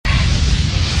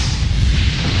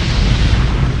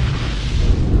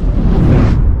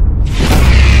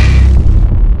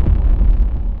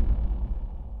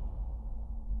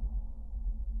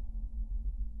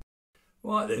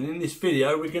Right then, in this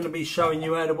video we're going to be showing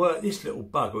you how to work this little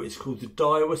bugger. It's called the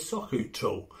Daiwa Sokkou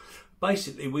tool.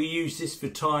 Basically we use this for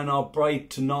tying our braid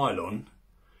to nylon.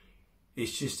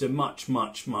 It's just a much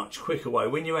quicker way.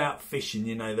 When you're out fishing,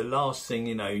 you know, the last thing,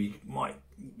 you know,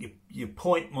 your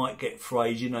point might get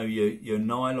frayed, you know, your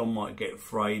nylon might get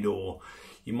frayed, or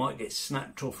you might get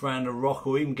snapped off around a rock,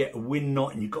 or even get a wind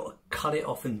knot and you've got to cut it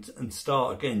off and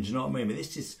start again. Do you know what I mean? But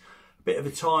this is a bit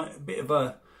of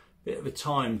a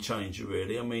time changer,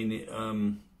 really. I mean, it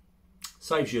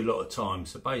saves you a lot of time.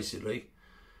 So basically,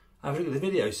 have a look at the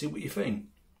video, see what you think.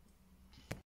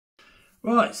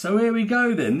 Right, so here we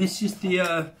go then. This is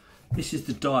the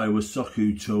Daiwa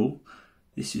Sokkou tool.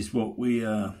 This is what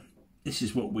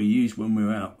we use when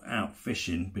we're out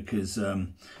fishing, because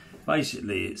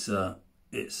basically it's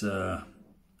a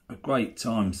great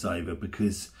time saver,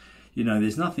 because you know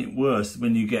there's nothing worse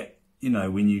when you get, you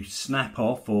know, when you snap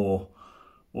off or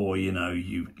you know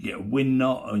you get a wind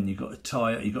knot and you've got to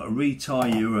tie it, you've got to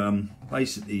retie your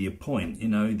basically your point, you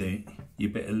know,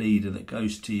 your bit of leader that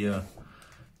goes to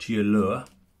your lure.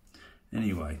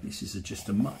 Anyway, this is just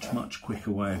a much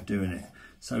quicker way of doing it.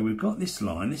 So we've got this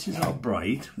line, this is our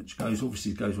braid, which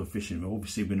obviously goes with fishing, but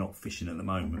obviously we're not fishing at the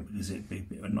moment because it'd be a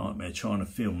bit of a nightmare trying to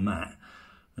film that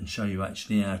and show you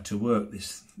actually how to work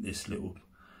this little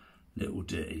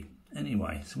ditty.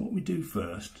 Anyway, so what we do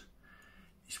first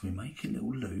is we make a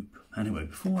little loop. Anyway,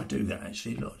 before I do that,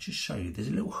 actually, look, I'll just show you, there's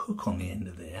a little hook on the end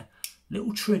of there,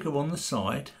 little trigger on the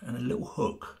side and a little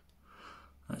hook.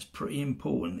 That's pretty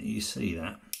important that you see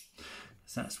that.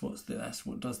 That's what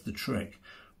does the trick.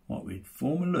 Right, we'd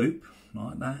form a loop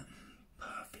like that.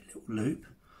 Perfect little loop.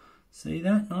 See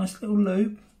that? Nice little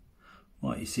loop.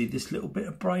 Right, you see this little bit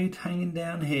of braid hanging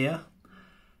down here,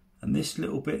 and this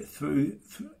little bit through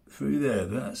there.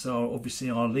 That's obviously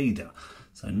our leader.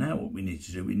 So now what we need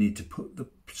to do, we need to put the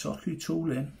Sokkou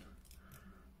tool in.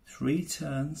 3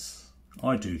 turns.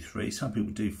 I do 3, some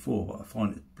people do 4, but I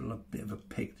find it a bit of a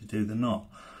pig to do the knot.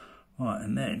 Right,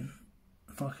 and then,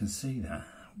 if I can see that,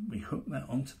 we hook that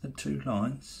onto the 2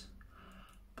 lines.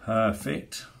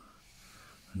 Perfect.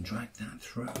 And drag that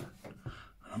through.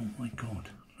 Oh my God,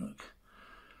 look.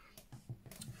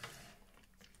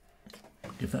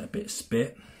 Give that a bit of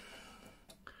spit.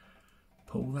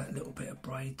 Pull that little bit of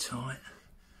braid tight.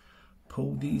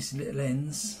 Pull these little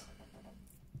ends.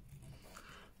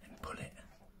 And pull it.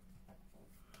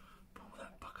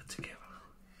 Together.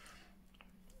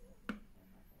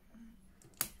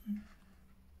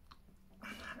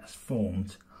 That's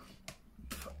formed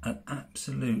an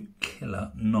absolute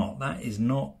killer knot. That is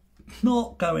not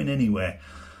going anywhere,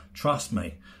 trust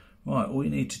me. Right, all you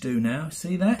need to do now,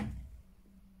 see that?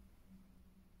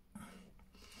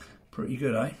 Pretty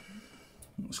good, eh?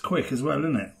 It's quick as well,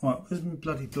 isn't it? Right, where's my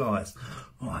bloody pliers?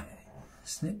 Right,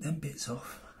 snip them bits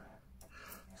off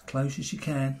as close as you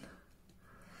can.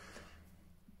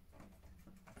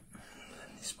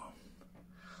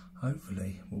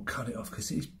 Hopefully we'll cut it off, because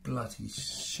these bloody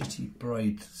shitty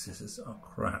braid scissors are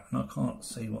crap and I can't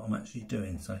see what I'm actually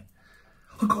doing. So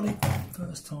I got it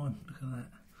first time. Look at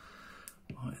that.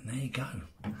 Right, and there you go.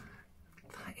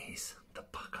 That is the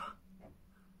bugger.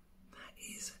 That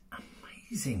is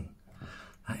amazing.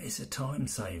 That is a time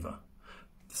saver.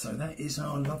 So that is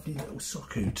our lovely little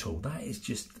Sokkou tool. That is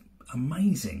just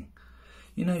amazing.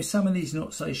 You know, some of these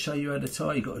knots, they show you how to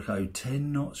tie. You've got to go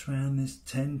 10 knots round this,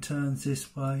 10 turns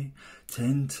this way,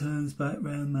 10 turns back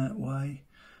round that way.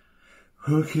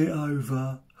 Hook it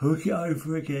over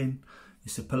again.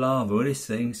 It's a palaver. This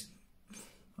thing's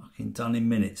fucking done in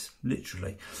minutes,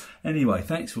 literally. Anyway,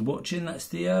 thanks for watching. That's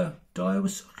the Daiwa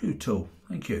Sokkou tool.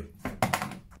 Thank you.